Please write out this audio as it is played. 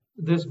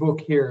this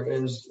book here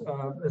is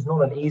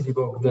not an easy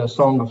book, the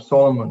Song of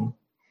Solomon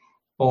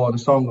or the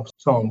Song of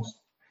Songs.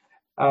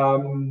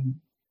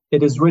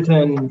 It is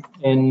written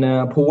in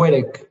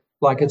poetic,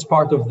 like it's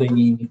part of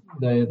the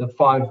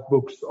 5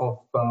 books of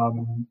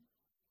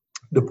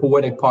the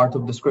poetic part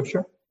of the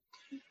scripture.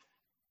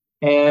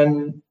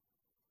 And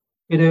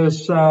it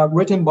is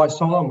written by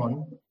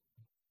Solomon.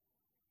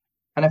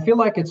 And I feel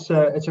like it's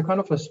a kind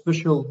of a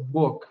special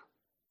book.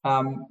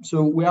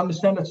 So we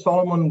understand that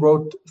Solomon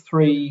wrote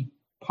 3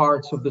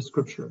 parts of the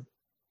scripture.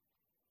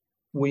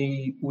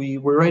 We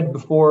read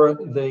before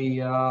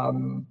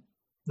the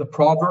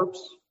Proverbs,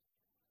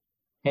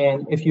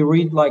 and if you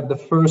read like the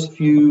first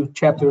few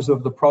chapters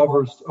of the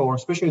Proverbs, or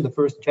especially the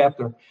first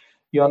chapter,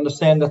 you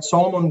understand that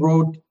Solomon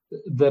wrote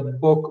the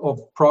book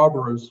of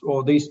Proverbs,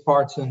 or these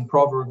parts in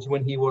Proverbs,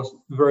 when he was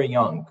very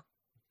young.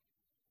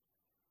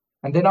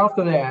 And then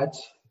after that,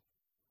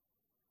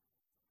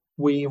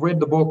 we read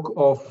the book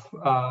of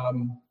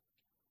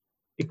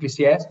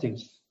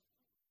Ecclesiastes,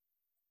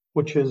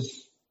 which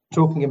is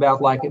talking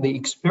about like the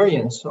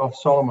experience of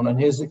Solomon and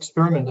his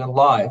experiment in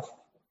life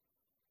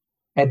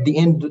at the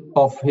end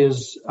of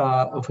his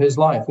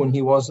life, when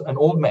he was an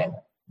old man.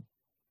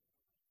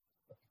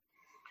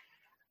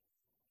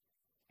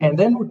 And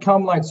then we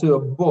come like to a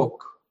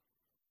book.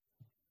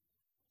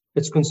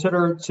 It's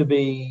considered to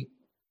be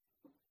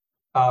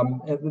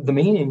the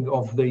meaning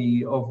of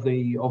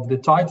the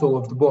title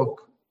of the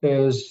book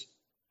is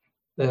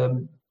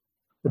the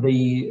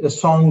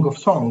Song of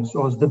Songs,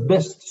 or the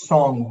best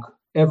song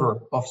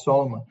ever of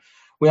Solomon.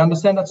 We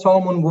understand that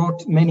Solomon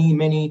wrote many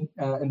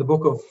in the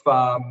book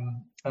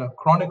of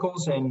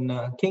Chronicles and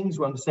Kings.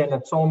 We understand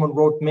that Solomon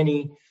wrote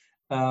many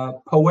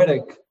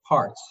poetic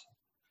parts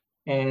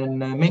and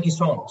many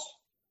songs.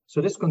 So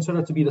this is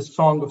considered to be the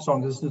Song of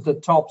Songs. This is the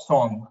top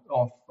song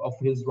of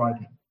his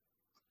writing.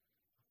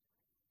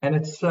 And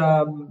it's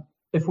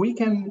if we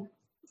can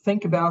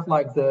think about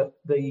like the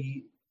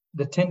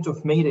tent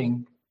of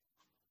meeting.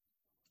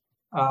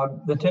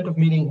 The tent of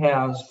meeting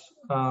has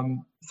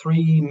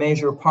 3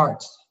 major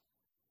parts.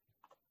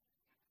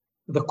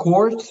 The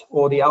court,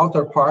 or the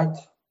outer part,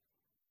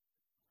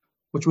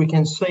 which we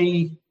can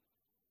see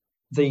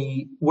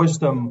the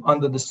wisdom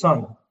under the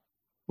sun,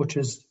 which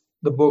is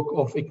the book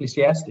of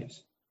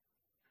Ecclesiastes.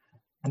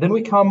 And then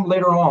we come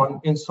later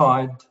on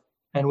inside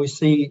and we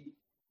see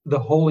the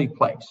holy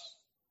place,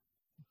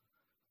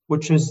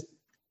 which is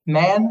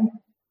man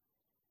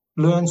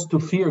learns to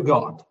fear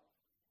God.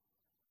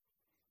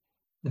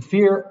 The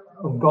fear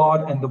of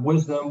God and the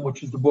wisdom,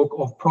 which is the book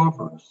of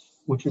Proverbs,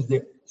 which is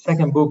the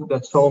second book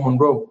that Solomon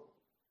wrote.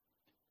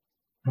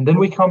 And then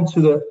we come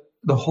to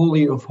the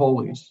Holy of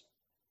Holies.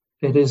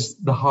 It is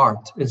the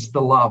heart, it's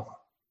the love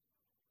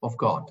of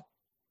God.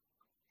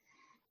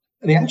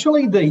 And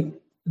actually, the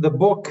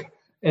book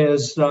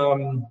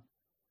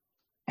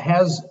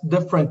has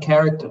different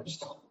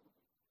characters.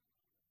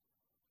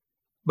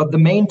 But the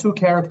main 2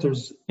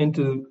 characters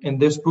in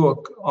this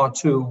book are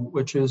 2,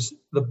 which is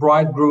the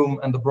bridegroom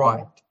and the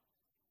bride.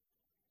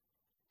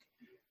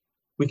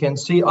 We can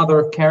see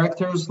other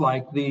characters,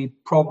 like they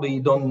probably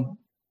don't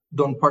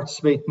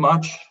participate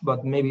much,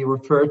 but maybe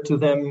refer to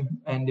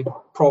them, and they're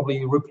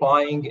probably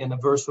replying in a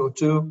verse or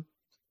 2.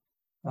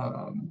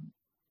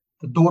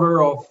 The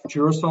daughter of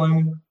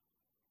Jerusalem,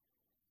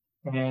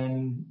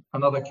 and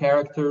another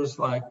characters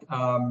like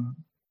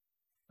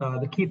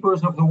the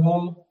keepers of the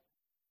wall.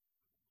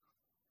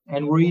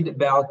 And read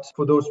about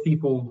for those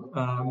people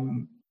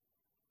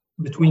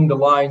between the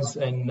lines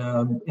and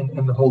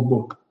in the whole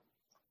book.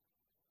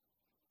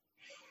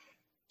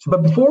 So,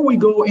 but before we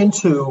go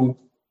into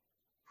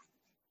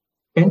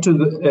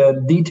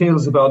the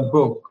details about the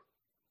book,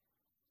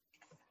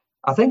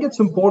 I think it's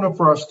important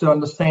for us to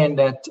understand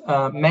that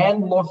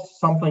man lost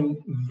something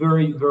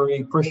very,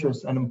 very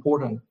precious and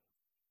important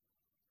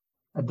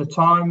at the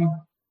time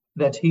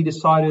that he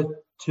decided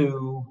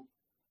to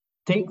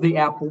take the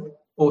apple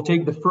or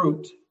take the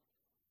fruit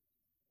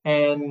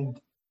and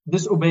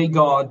disobey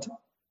God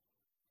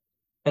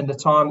in the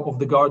time of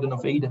the Garden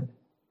of Eden.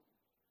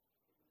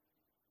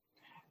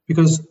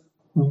 Because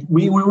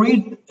we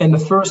read in the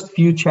first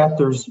few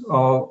chapters,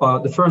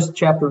 the first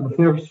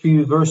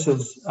few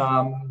verses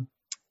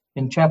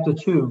in chapter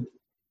 2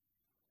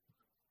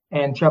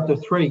 and chapter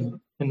 3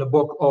 in the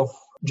book of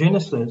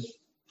Genesis,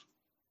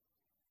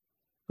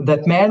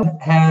 that man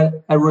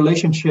had a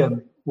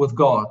relationship with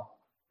God.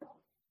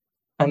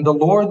 And the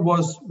Lord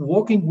was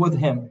walking with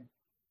him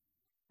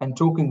and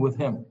talking with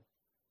him.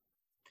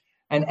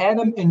 And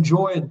Adam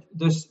enjoyed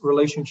this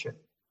relationship.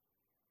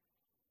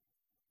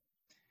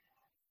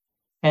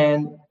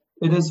 And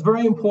it is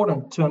very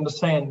important to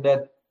understand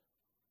that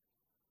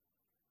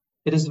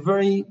it is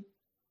very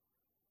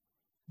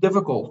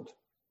difficult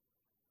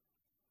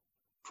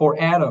for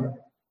Adam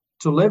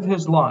to live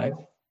his life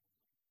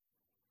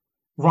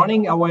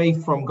running away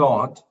from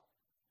God,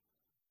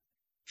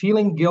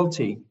 feeling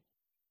guilty,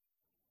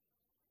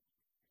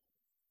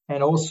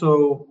 and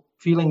also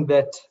feeling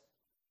that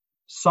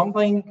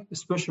something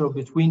special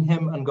between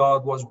him and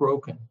God was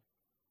broken.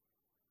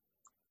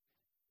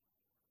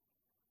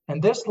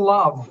 And this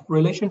love,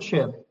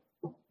 relationship,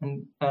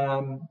 and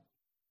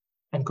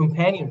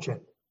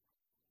companionship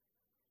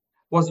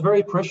was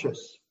very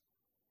precious.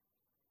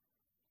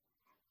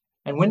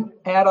 And when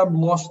Adam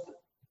lost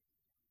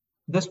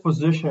this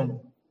position,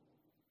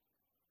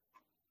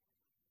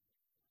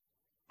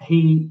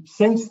 he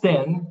since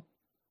then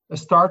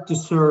started to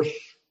search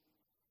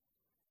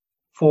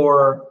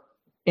for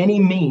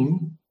any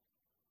mean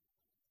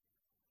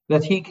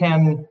that he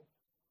can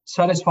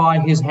satisfy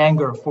his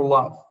hunger for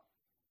love.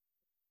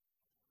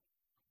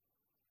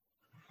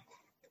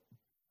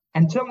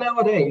 Until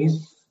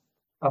nowadays,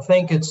 I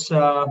think it's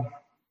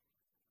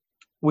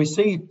we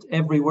see it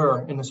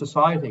everywhere in the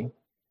society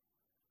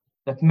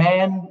that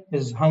man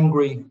is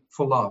hungry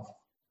for love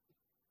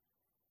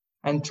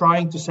and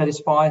trying to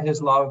satisfy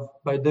his love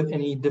by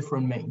any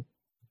different means.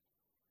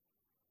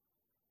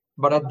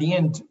 But at the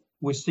end,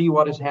 we see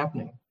what is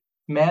happening.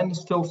 Man is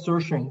still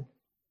searching.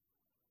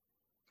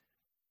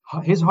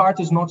 His heart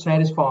is not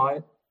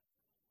satisfied.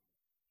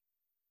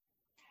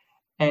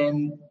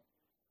 And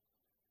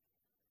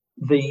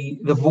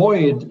the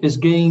void is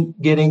getting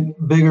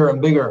bigger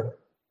and bigger.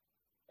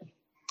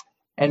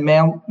 And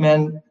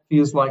man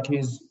feels like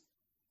he's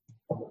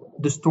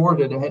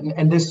distorted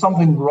and there's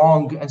something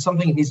wrong and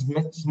something he's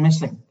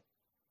missing.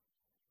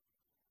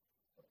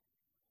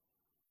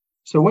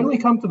 So when we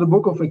come to the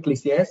book of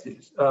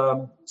Ecclesiastes,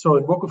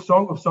 book of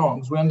Song of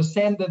Songs, we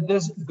understand that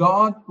there's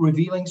God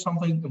revealing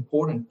something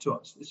important to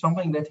us. It's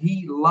something that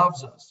he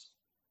loves us.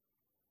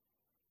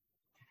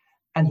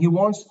 And he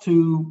wants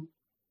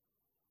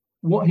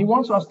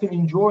us to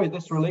enjoy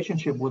this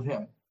relationship with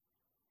him,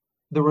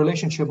 the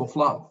relationship of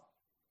love.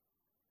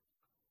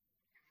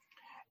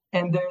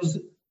 And there's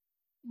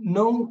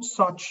no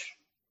such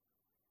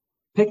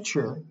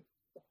picture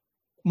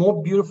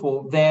more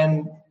beautiful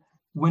than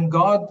when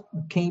God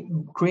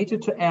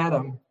created to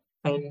Adam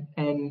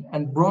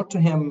and brought to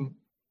him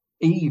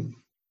Eve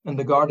in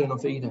the Garden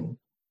of Eden.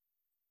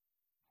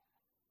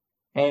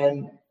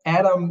 And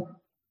Adam,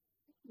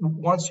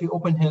 once he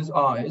opened his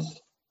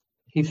eyes,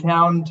 he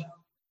found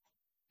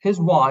his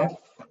wife,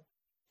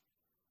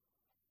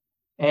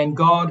 and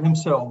God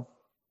himself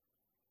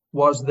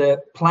was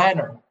the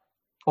planner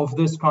of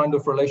this kind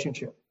of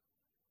relationship.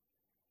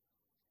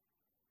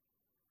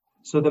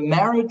 So the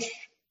marriage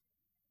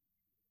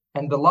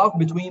and the love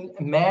between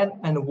a man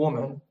and a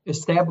woman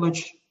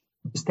established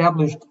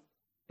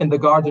in the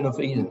Garden of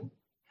Eden.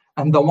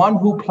 And the one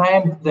who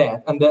planned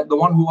that, and the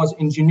one who was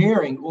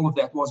engineering all of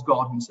that, was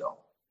God himself.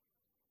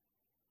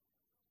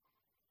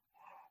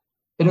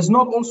 It is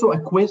not also a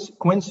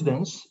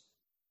coincidence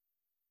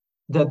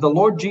that the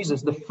Lord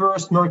Jesus, the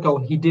first miracle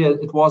he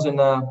did, it was in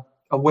a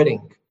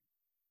wedding.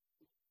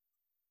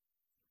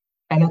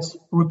 And it's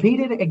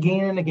repeated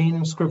again and again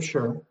in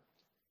Scripture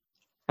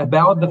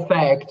about the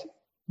fact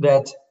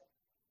that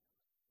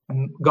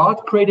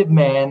God created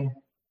man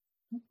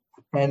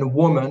and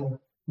woman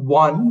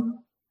one,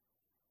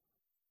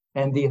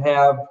 and they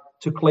have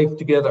to cleave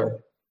together.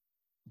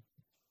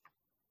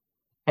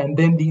 And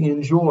then they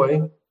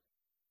enjoy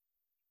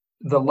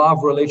the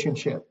love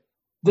relationship.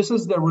 This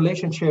is the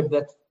relationship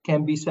that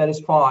can be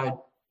satisfied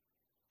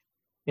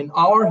in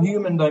our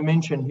human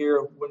dimension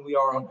here when we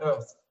are on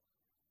earth.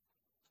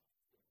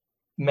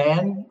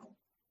 Man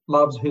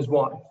loves his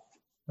wife,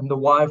 and the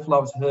wife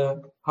loves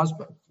her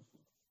husband.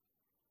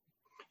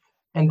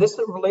 And this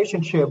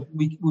relationship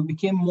we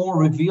became more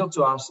revealed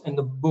to us in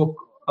the book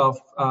of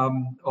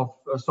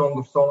Song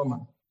of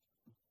Solomon.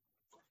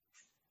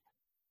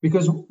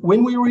 Because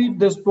when we read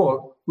this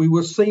book, we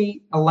will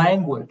see a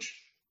language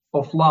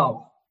of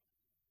love.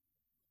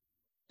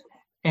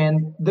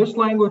 And this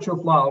language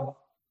of love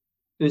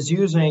is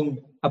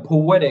using a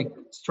poetic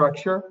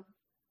structure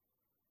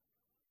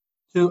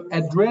to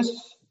address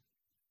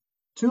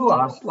to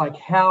us like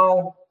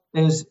how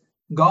is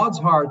God's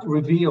heart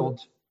revealed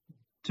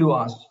to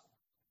us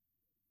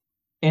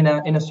in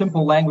a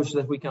simple language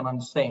that we can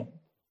understand.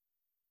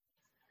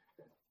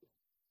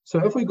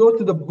 So if we go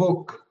to the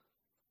book,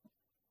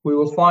 we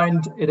will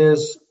find it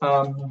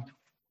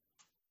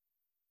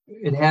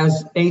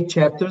has 8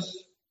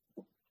 chapters.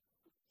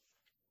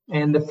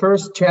 And the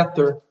first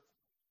chapter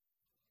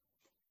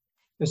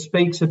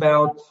speaks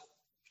about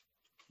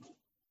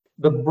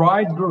the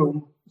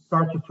bridegroom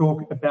start to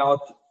talk about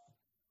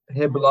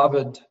her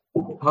beloved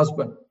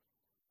husband.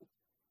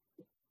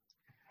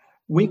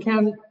 We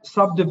can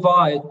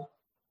subdivide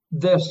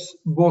this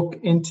book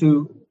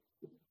into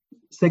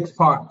 6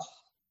 parts.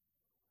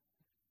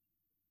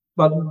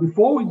 But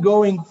before we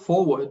going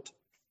forward,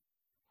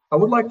 I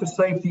would like to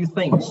say a few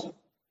things.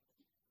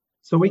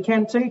 So we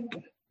can take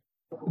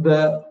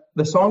the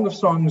Song of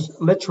Songs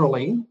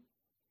literally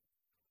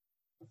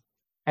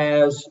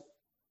as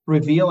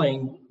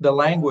revealing the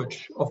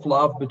language of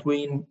love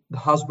between the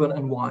husband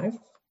and wife,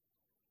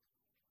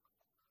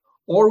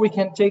 or we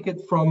can take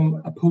it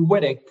from a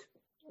prophetic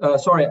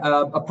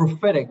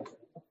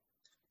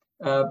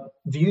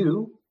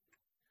view,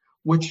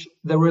 which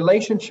the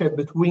relationship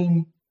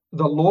between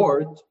the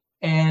Lord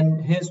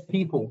and his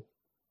people.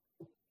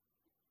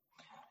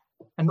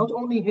 And not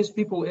only his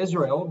people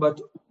Israel, but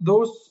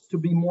those, to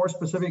be more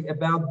specific,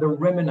 about the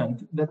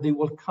remnant, that they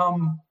will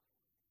come,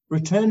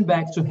 return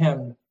back to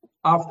him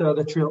after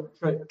the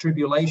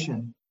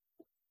tribulation.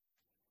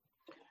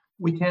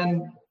 We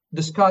can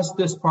discuss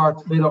this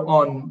part later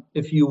on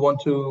if you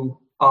want to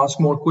ask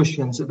more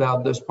questions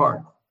about this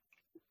part.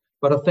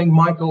 But I think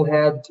Michael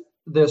had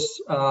this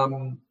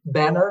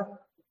banner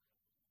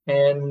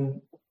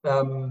and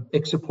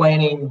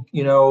explaining,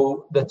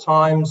 the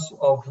times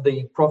of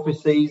the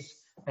prophecies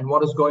and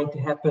what is going to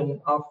happen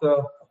after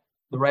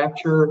the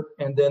rapture,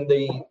 and then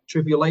the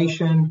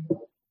tribulation,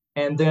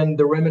 and then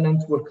the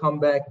remnant will come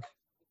back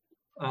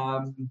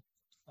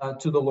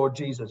to the Lord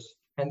Jesus.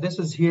 And this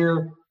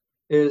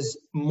is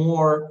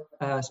more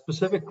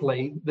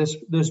specifically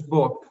this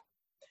book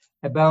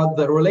about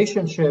the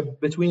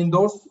relationship between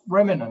those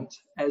remnant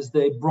as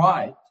the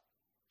bride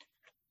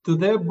to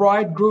their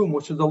bridegroom,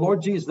 which is the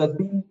Lord Jesus, that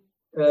been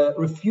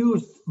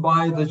refused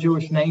by the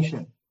Jewish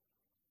nation.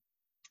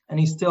 And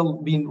he's still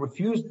being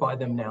refused by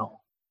them now.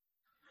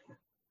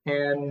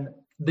 And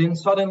then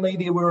suddenly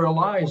they were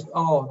realized,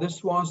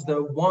 this was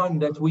the one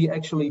that we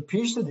actually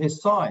pierced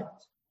his side.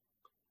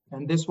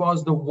 And this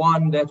was the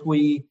one that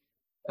we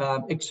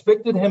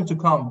expected him to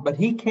come. But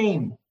he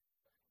came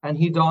and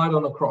he died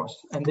on the cross.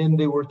 And then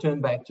they were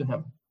turned back to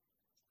him.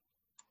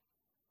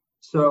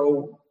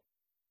 So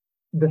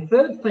the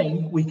third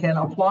thing, we can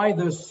apply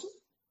this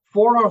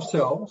for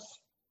ourselves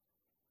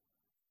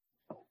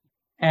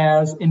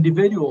as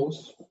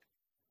individuals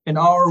in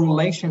our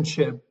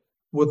relationship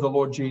with the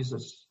Lord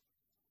Jesus.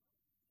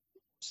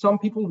 Some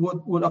people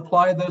would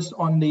apply this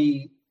on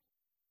the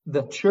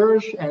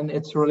church and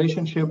its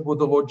relationship with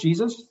the Lord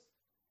Jesus,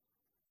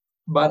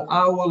 but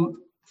I will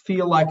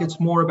feel like it's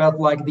more about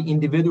like the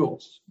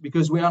individuals,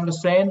 because we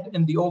understand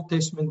in the Old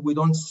Testament we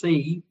don't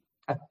see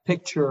a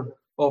picture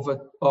of it,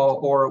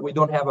 or we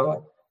don't have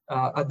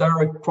a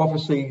direct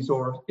prophecies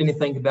or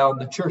anything about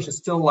the church. It's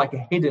still like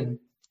a hidden,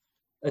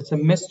 it's a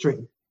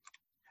mystery.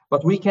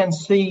 But we can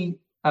see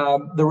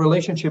the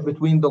relationship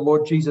between the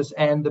Lord Jesus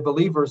and the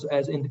believers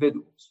as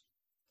individuals.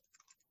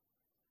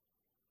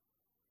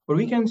 But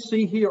we can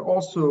see here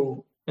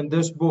also in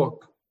this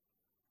book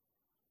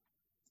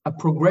a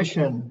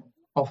progression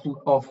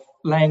of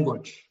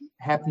language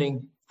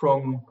happening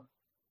from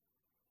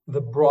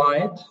the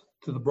bride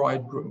to the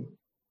bridegroom.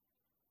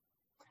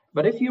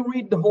 But if you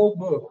read the whole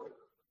book,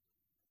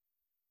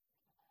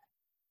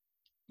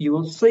 you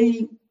will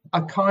see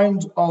a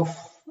kind of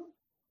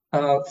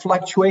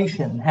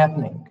fluctuation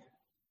happening.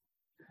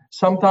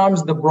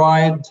 Sometimes the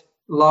bride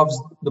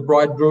loves the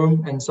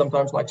bridegroom, and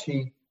sometimes like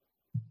she,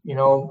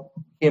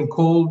 became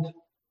cold,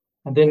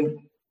 and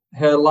then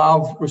her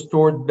love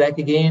restored back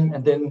again,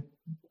 and then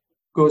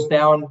goes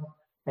down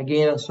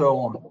again, and so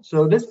on.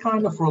 So this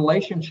kind of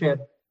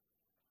relationship,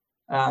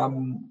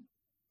 it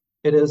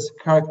is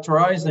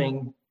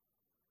characterizing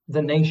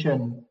the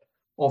nation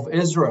of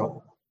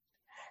Israel,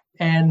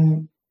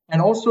 and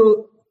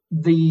also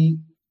the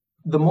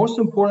most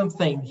important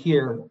thing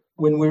here,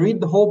 when we read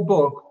the whole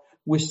book,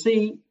 we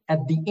see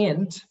at the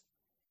end,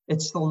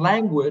 it's the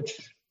language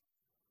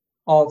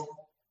of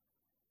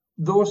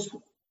those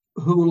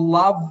who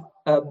love,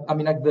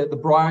 the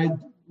bride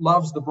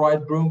loves the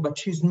bridegroom, but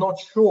she's not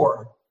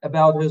sure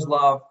about his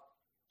love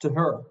to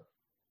her.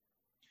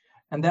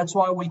 And that's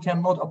why we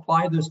cannot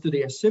apply this to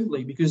the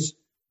assembly, because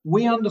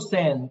we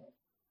understand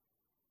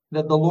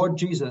that the Lord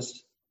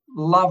Jesus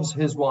loves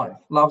his wife,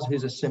 loves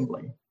his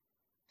assembly.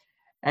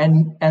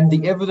 And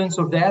the evidence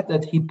of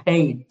that he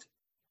paid,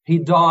 he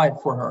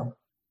died for her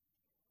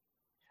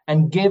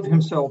and gave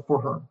himself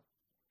for her.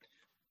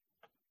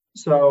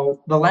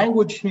 So the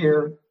language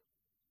here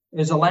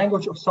is a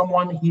language of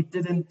someone he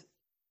didn't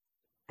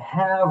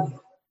have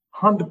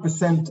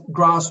 100%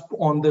 grasp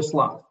on this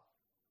love,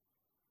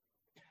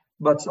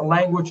 but a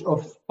language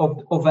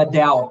of a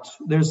doubt.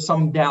 There's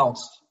some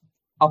doubts,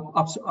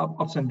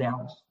 ups and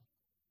downs.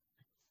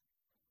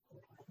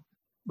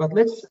 But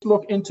let's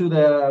look into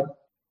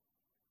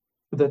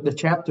the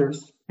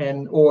chapters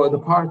or the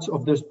parts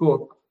of this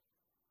book.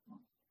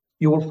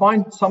 You will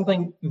find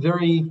something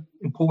very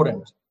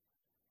important,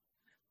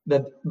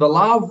 that the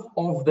love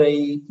of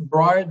the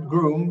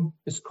bridegroom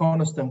is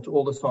constant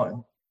all the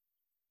time.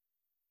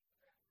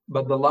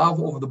 But the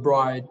love of the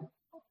bride,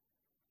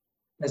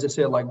 as I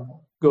said,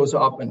 goes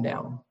up and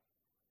down.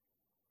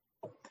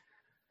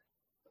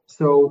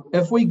 So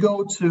if we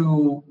go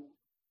to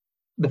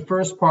the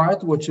first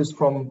part, which is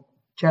from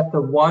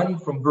chapter 1,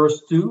 from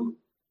verse 2,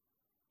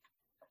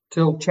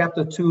 till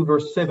chapter 2,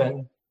 verse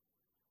 7,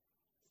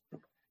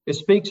 it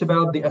speaks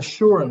about the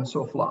assurance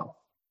of love.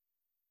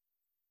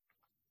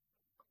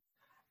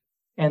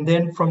 And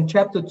then from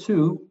chapter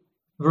 2,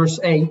 verse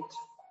 8,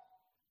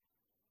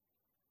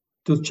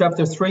 to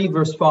chapter 3,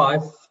 verse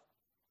 5,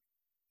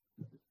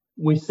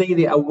 we see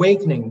the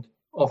awakening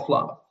of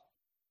love.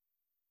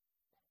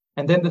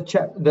 And then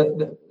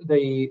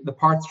the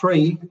part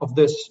 3 of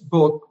this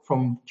book,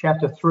 from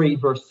chapter 3,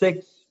 verse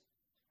 6,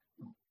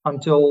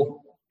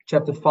 until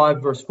chapter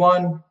 5, verse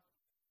 1,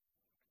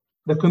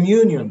 the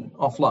communion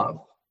of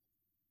love.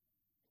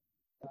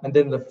 And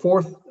then the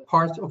fourth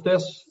part of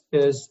this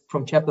is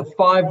from chapter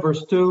 5,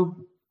 verse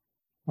 2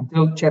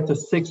 until chapter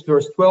 6,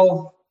 verse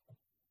 12,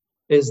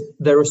 is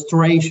the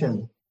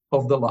restoration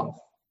of the love.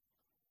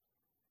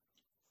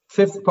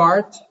 Fifth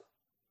part,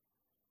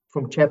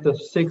 from chapter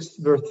 6,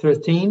 verse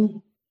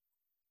 13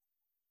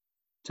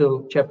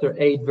 till chapter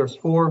 8, verse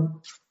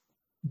 4,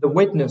 the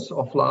witness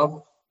of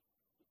love.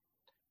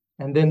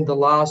 And then the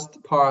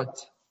last part,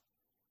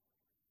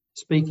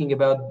 speaking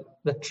about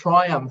the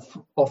triumph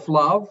of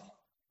love.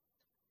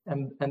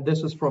 And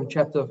this is from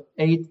chapter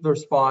 8,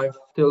 verse 5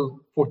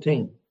 till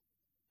 14,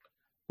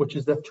 which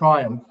is the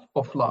triumph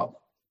of love.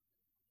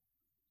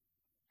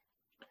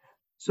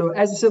 So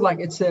as I said, like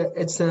it's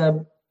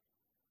a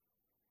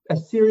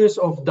series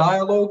of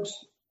dialogues,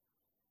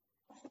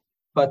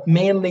 but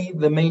mainly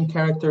the main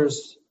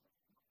characters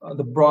are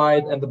the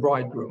bride and the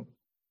bridegroom.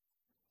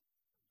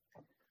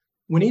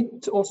 We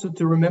need also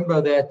to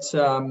remember that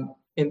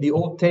in the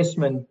Old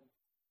Testament,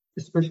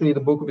 especially the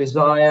book of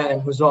Isaiah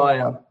and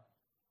Hosea,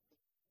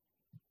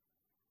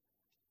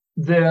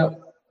 there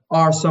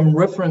are some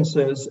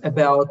references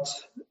about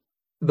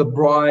the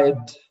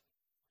bride,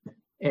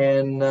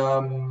 and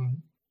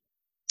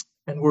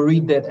we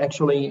read that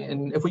actually.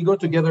 And if we go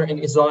together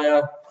in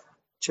Isaiah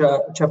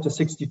chapter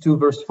 62,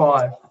 verse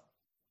 5,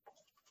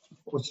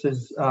 which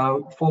is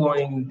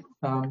following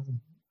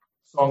Song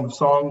of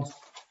Songs,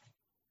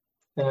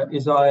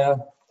 Isaiah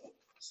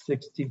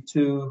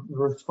 62,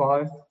 verse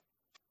 5.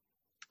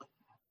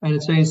 And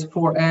it says,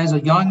 "For as a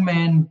young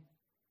man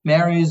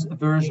marries a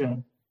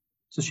virgin,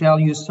 so shall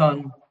your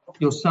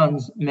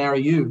sons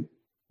marry you.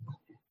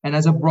 And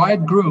as a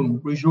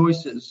bridegroom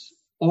rejoices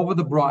over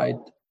the bride,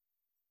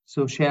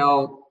 so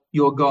shall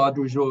your God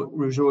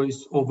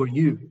rejoice over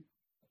you."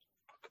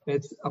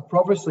 It's a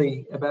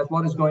prophecy about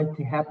what is going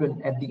to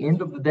happen at the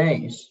end of the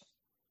days,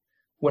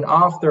 when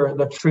after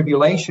the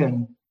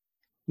tribulation,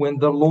 when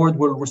the Lord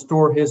will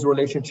restore his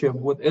relationship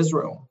with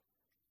Israel.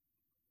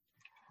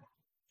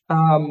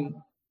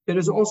 It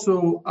is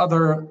also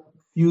other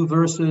few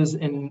verses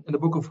in the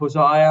book of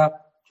Hosea,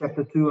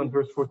 chapter 2 and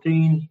verse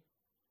 14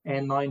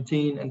 and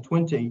 19 and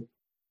 20.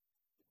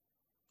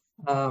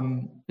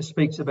 It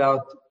speaks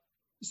about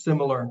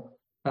similar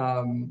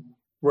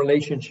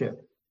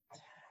relationship.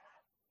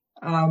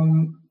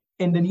 In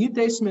the New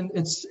Testament,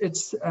 it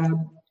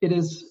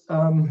is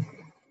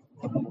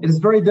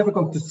very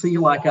difficult to see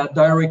like a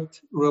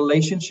direct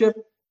relationship,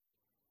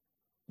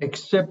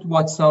 except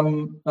what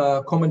some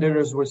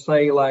commentators would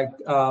say, like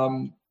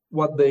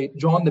what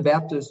John the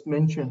Baptist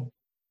mentioned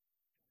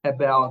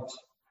about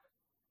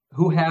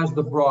who has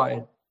the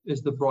bride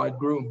is the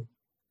bridegroom,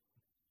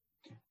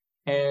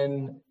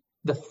 and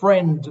the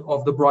friend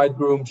of the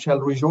bridegroom shall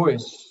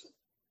rejoice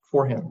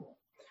for him,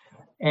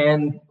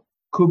 and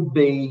could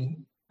be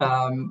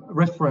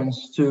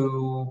reference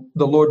to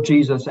the Lord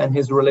Jesus and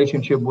his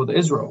relationship with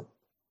Israel.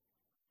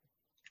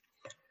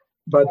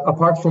 But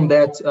apart from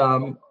that,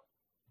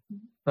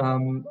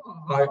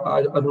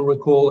 I don't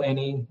recall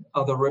any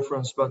other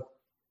reference, but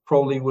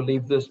probably we'll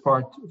leave this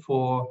part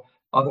for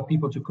other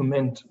people to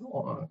comment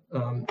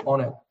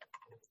on it.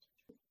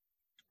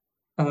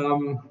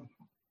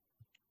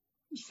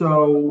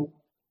 So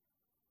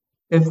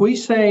if we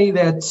say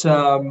that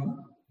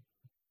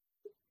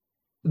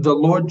the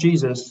Lord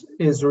Jesus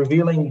is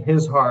revealing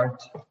his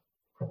heart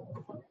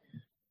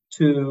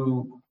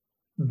to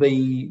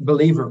the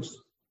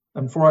believers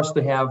and for us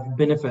to have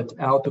benefit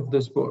out of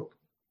this book,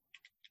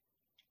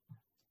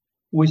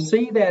 we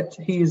see that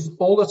he's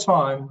all the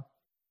time,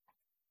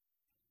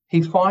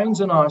 he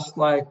finds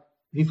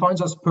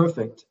us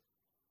perfect,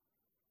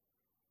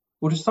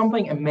 which is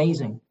something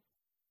amazing.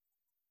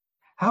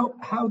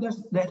 How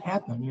does that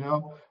happen?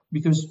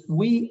 Because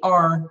we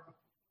are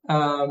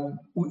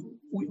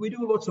we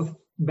do lots of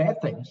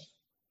bad things,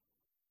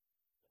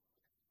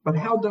 but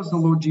how does the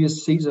Lord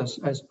Jesus sees us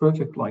as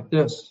perfect like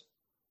this?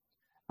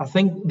 I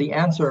think the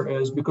answer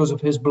is because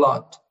of his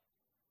blood.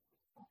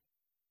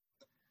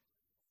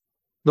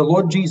 The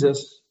Lord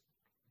Jesus,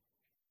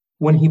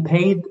 when he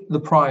paid the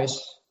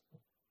price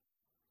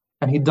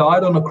and he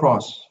died on the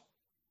cross,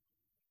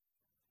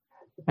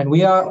 and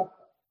we are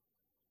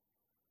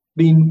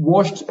being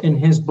washed in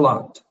his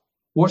blood,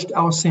 washed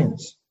our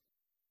sins.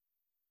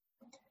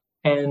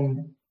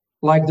 And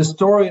like the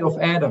story of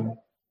Adam,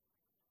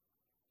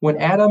 when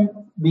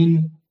Adam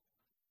been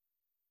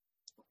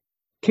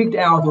kicked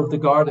out of the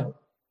garden,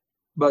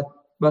 but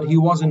he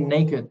wasn't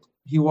naked.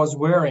 He was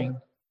wearing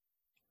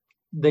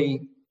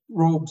the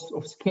robes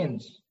of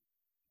skins.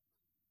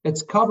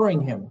 It's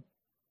covering him.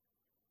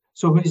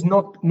 So he's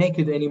not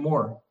naked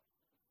anymore.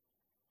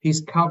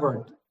 He's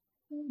covered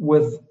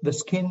with the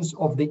skins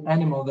of the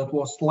animal that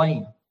was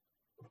slain,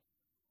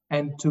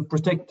 and to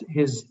protect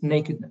his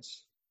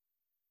nakedness.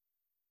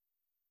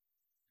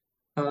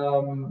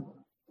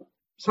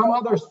 Some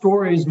other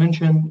stories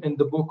mentioned in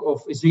the book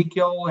of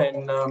Ezekiel,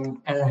 and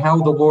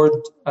how the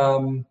Lord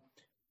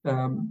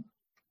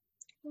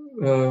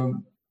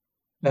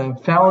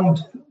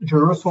found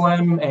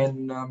Jerusalem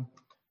and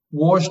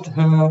washed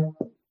her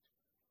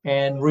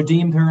and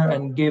redeemed her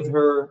and gave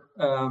her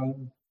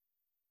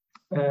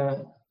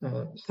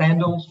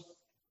sandals,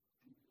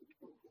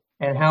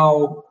 and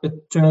how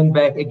it turned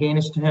back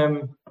against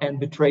him and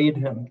betrayed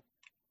him.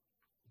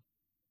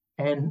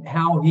 And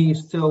how he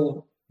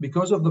still,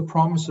 because of the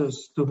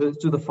promises to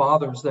the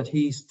fathers, that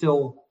he's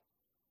still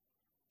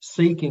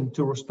seeking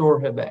to restore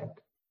her back.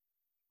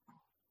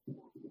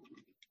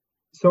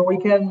 So we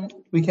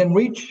can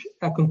reach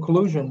a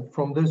conclusion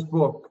from this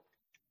book,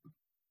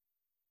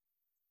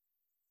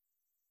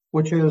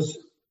 which is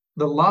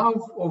the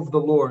love of the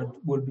Lord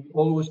will be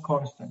always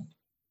constant.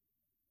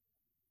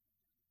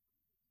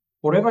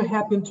 Whatever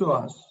happened to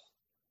us,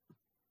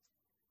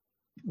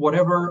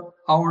 whatever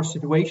our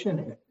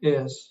situation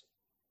is,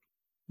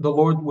 the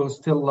Lord will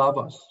still love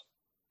us.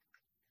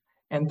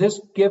 And this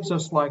gives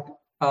us like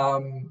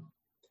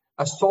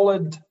a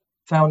solid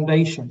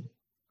foundation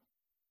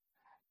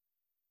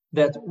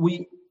that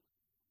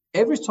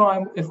every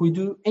time if we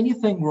do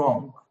anything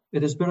wrong,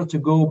 it is better to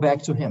go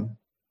back to Him.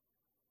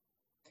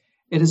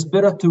 It is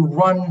better to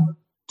run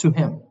to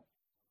Him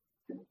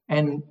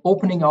and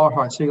opening our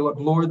hearts, say, look,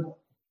 Lord,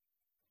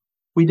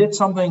 we did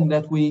something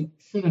that we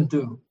shouldn't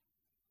do,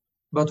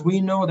 but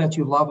we know that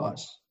you love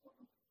us.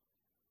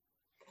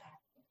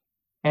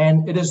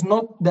 And it is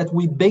not that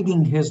we're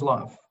begging His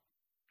love,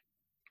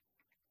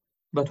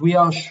 but we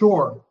are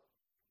sure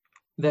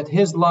that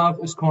His love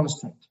is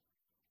constant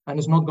and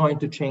is not going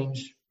to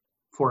change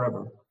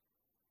forever.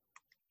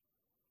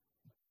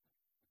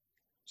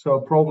 So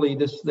probably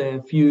this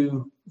a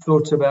few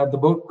thoughts about the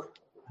book,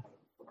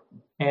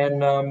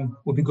 and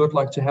would be good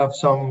like to have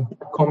some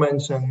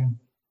comments and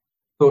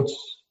thoughts,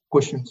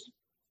 questions.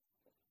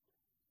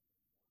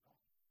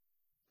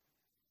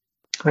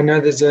 I know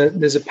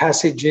there's a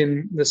passage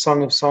in the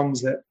Song of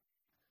Songs that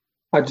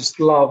I just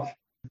love.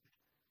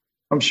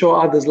 I'm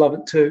sure others love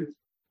it too.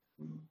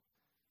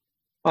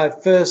 I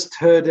first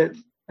heard it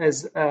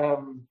as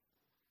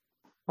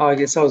I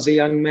guess I was a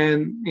young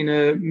man in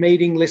a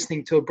meeting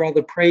listening to a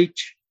brother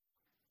preach,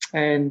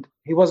 and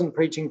he wasn't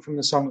preaching from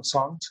the Song of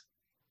Songs,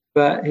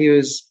 but he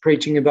was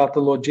preaching about the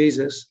Lord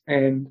Jesus,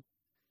 and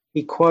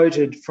he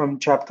quoted from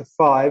chapter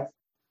 5,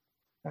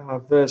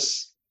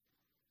 verse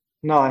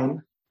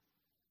 9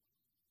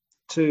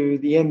 to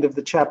the end of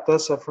the chapter,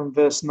 so from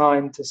verse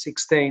 9 to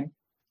 16,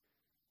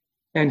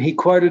 and he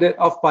quoted it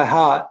off by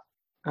heart.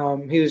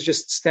 He was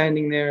just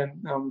standing there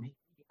and he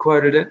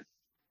quoted it,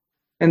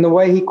 and the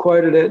way he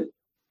quoted it,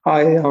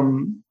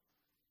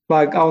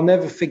 I'll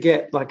never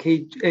forget. Like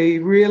he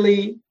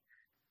really,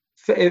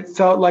 it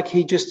felt like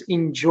he just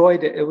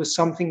enjoyed it. It was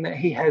something that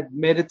he had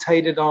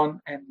meditated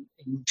on and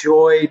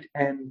enjoyed,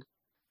 and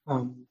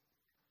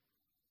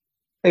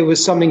it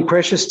was something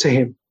precious to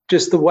him.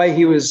 Just the way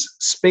he was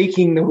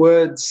speaking the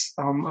words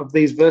of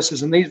these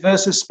verses, and these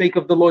verses speak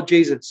of the Lord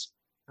Jesus.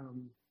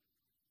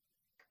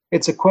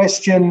 It's a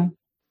question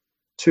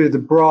to the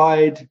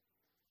bride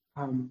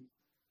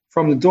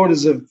from the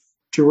daughters of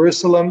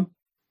Jerusalem.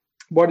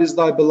 What is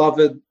thy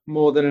beloved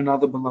more than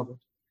another beloved?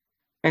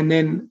 And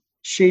then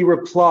she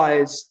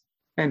replies,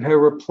 and her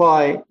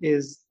reply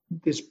is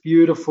this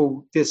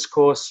beautiful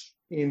discourse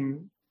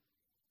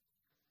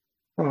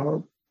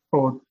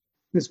or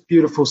this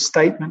beautiful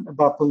statement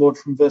about the Lord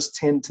from verse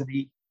 10 to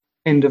the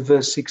end of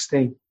verse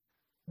 16.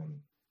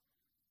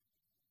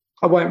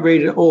 I won't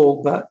read it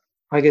all, but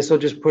I guess I'll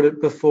just put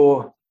it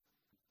before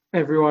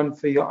everyone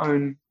for your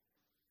own.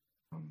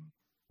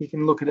 You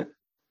can look at it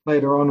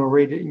later on or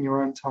read it in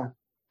your own time.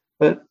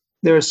 But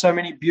there are so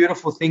many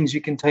beautiful things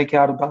you can take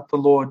out about the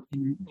Lord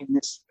in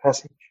this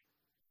passage.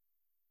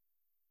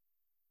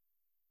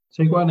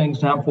 So you got an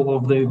example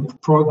of the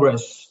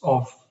progress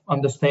of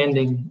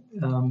understanding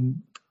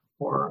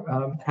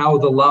how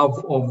the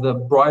love of the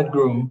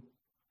bridegroom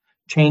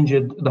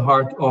changed the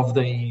heart of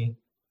the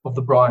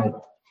bride.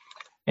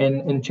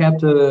 And in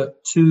chapter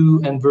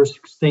 2 and verse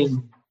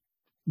 16,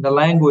 the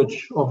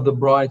language of the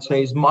bride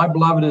says, "My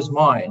beloved is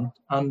mine,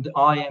 and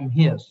I am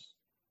his."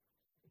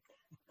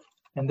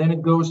 And then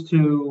it goes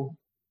to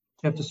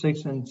chapter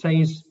 6 and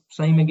says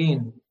same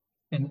again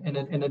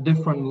in a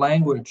different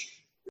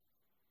language.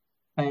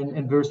 And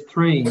in verse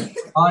 3,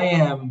 "I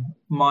am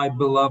my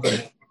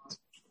beloved.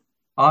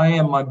 I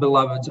am my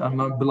beloved's, and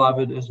my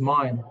beloved is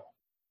mine."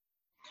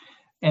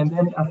 And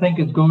then I think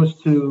it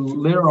goes to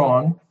later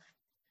on,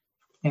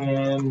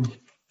 and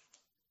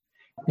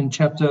in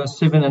chapter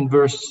 7 and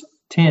verse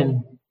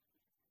 10,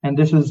 and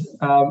this is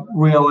a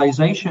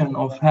realization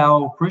of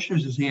how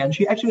precious is he. And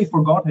she actually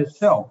forgot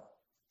herself.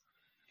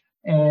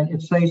 And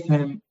it says to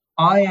him,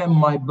 "I am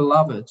my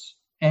beloved's,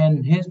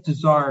 and his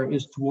desire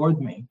is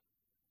toward me."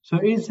 So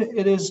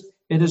it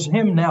is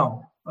him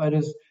now. It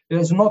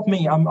is not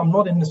me. I'm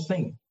not in the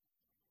scene.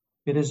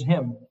 It is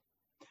him.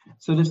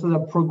 So this is a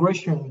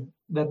progression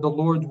that the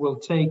Lord will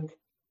take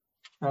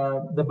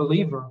the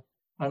believer,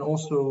 and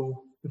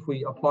also if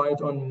we apply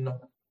it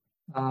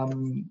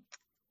on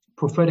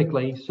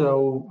prophetically,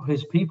 so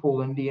his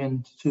people in the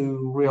end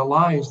to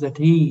realize that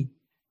he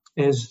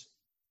is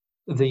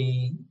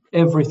the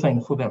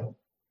everything for them.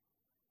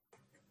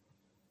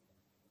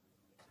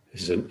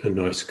 There's a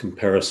nice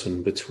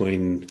comparison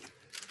between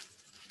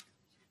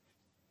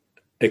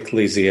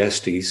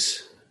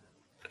Ecclesiastes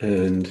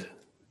and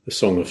the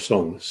Song of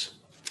Songs.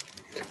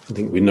 I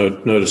think we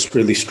noticed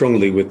really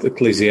strongly with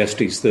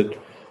Ecclesiastes that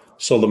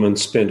Solomon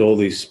spent all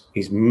his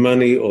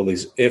money, all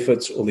his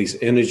efforts, all his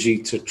energy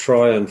to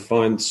try and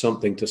find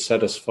something to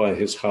satisfy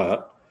his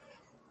heart.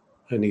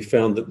 And he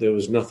found that there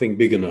was nothing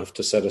big enough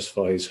to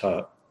satisfy his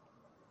heart.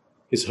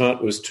 His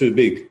heart was too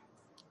big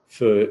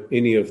for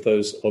any of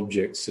those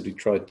objects that he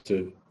tried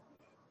to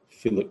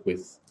fill it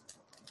with.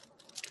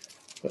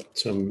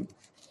 But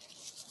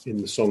in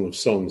the Song of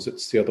Songs,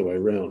 it's the other way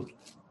around.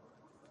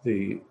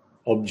 The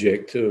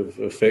object of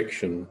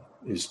affection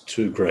is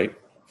too great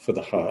for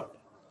the heart.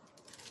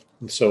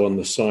 And so on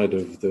the side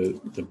of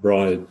the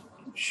bride,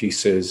 she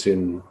says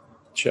in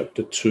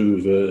chapter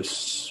 2,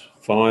 verse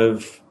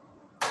 5,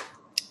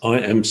 I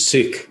am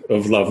sick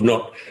of love.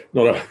 Not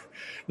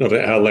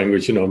our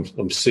language,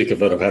 I'm sick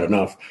of it, I've had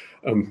enough.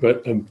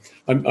 But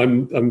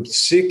I'm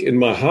sick in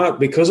my heart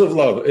because of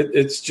love.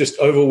 It's just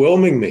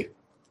overwhelming me.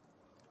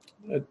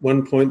 At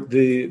one point,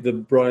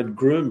 the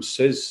bridegroom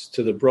says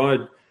to the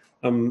bride,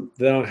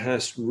 thou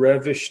hast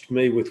ravished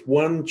me with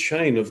one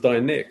chain of thy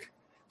neck.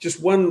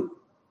 Just one,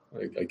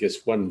 I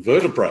guess one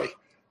vertebrae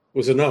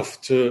was enough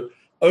to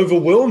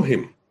overwhelm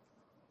him.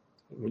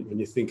 When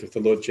you think of the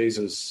Lord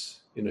Jesus,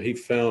 he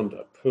found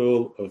a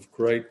pearl of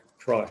great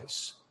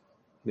price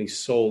and he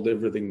sold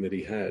everything that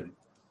he had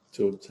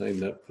to obtain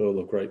that pearl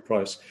of great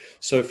price.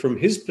 So from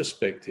his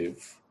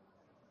perspective,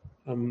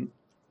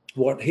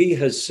 what he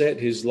has set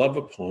his love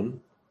upon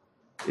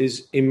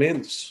is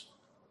immense.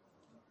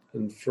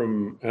 And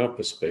from our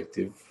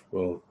perspective,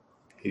 well,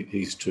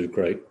 he's too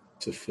great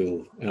to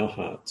fill our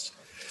hearts.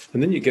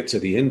 And then you get to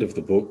the end of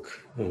the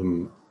book,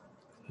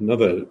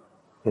 another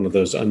one of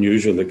those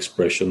unusual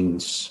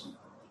expressions,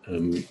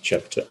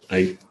 chapter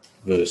 8,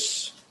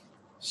 verse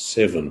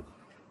 7.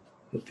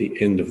 At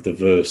the end of the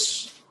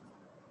verse,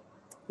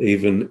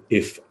 even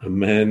if a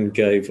man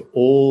gave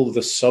all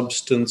the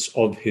substance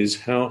of his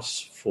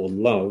house for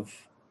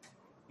love,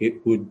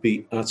 it would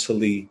be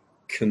utterly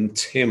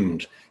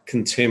contemned.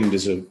 Contemned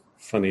is a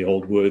funny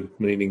old word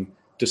meaning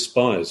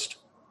despised.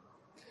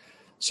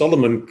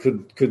 Solomon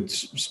could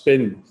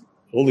spend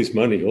all his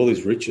money, all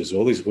his riches,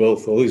 all his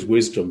wealth, all his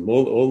wisdom,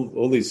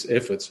 all his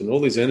efforts and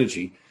all his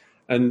energy,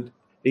 and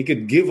he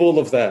could give all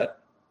of that,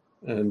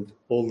 and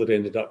all that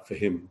ended up for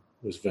him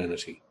was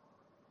vanity.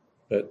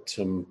 But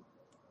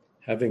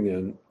having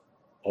an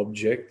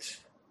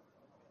object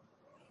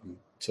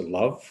to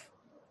love,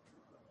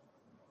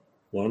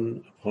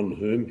 one upon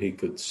whom he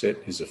could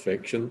set his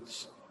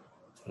affections,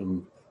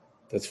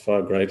 that's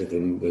far greater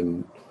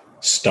than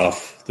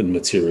stuff, than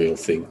material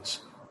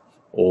things,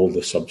 all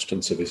the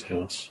substance of his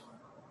house.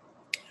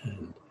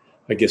 And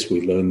I guess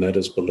we learn that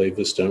as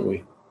believers, don't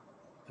we?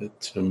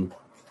 That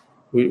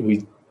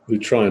we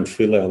try and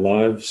fill our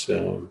lives,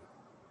 our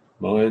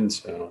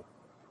minds, our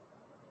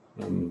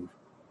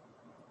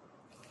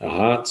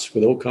hearts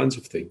with all kinds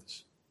of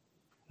things,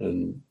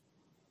 and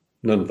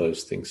none of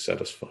those things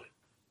satisfy.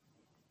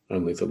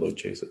 Only the Lord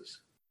Jesus.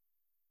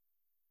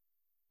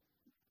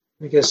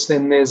 I guess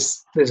then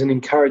there's an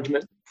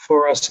encouragement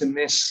for us in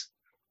this,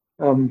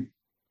 in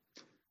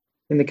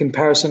the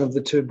comparison of the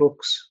two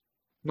books,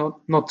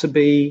 not to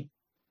be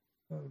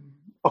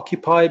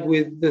occupied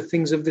with the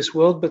things of this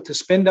world, but to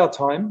spend our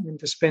time and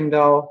to spend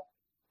our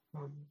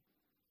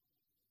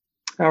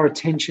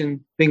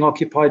attention being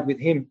occupied with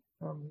Him.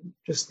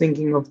 Just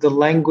thinking of the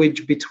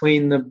language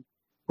between the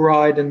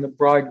bride and the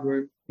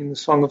bridegroom in the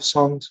Song of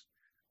Songs.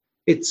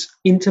 It's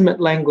intimate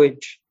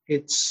language.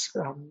 It's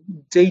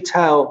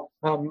detail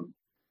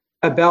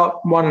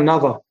about one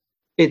another.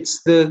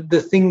 It's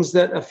the things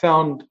that are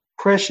found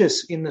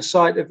precious in the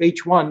sight of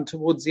each one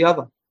towards the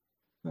other.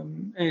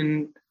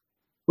 And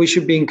we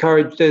should be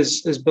encouraged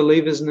as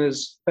believers, and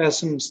as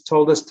Basim's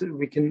told us, that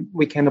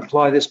we can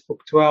apply this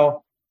book to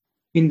our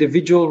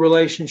individual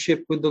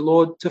relationship with the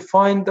Lord, to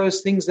find those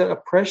things that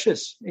are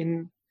precious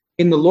in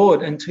the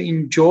Lord, and to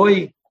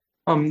enjoy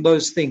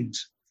those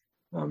things,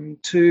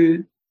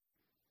 to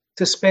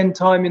spend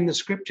time in the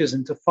Scriptures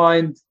and to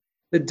find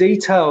the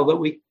detail that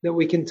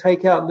we can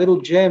take out, little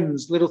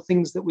gems, little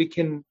things that we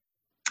can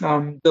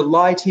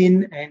delight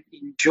in and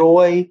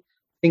enjoy,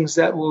 things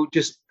that will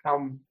just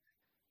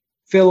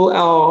fill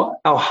our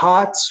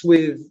hearts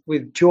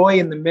with joy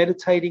in the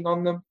meditating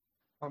on them.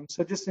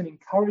 So just an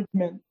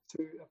encouragement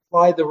to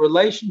apply the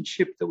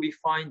relationship that we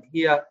find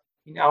here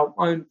in our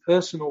own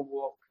personal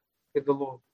walk with the Lord.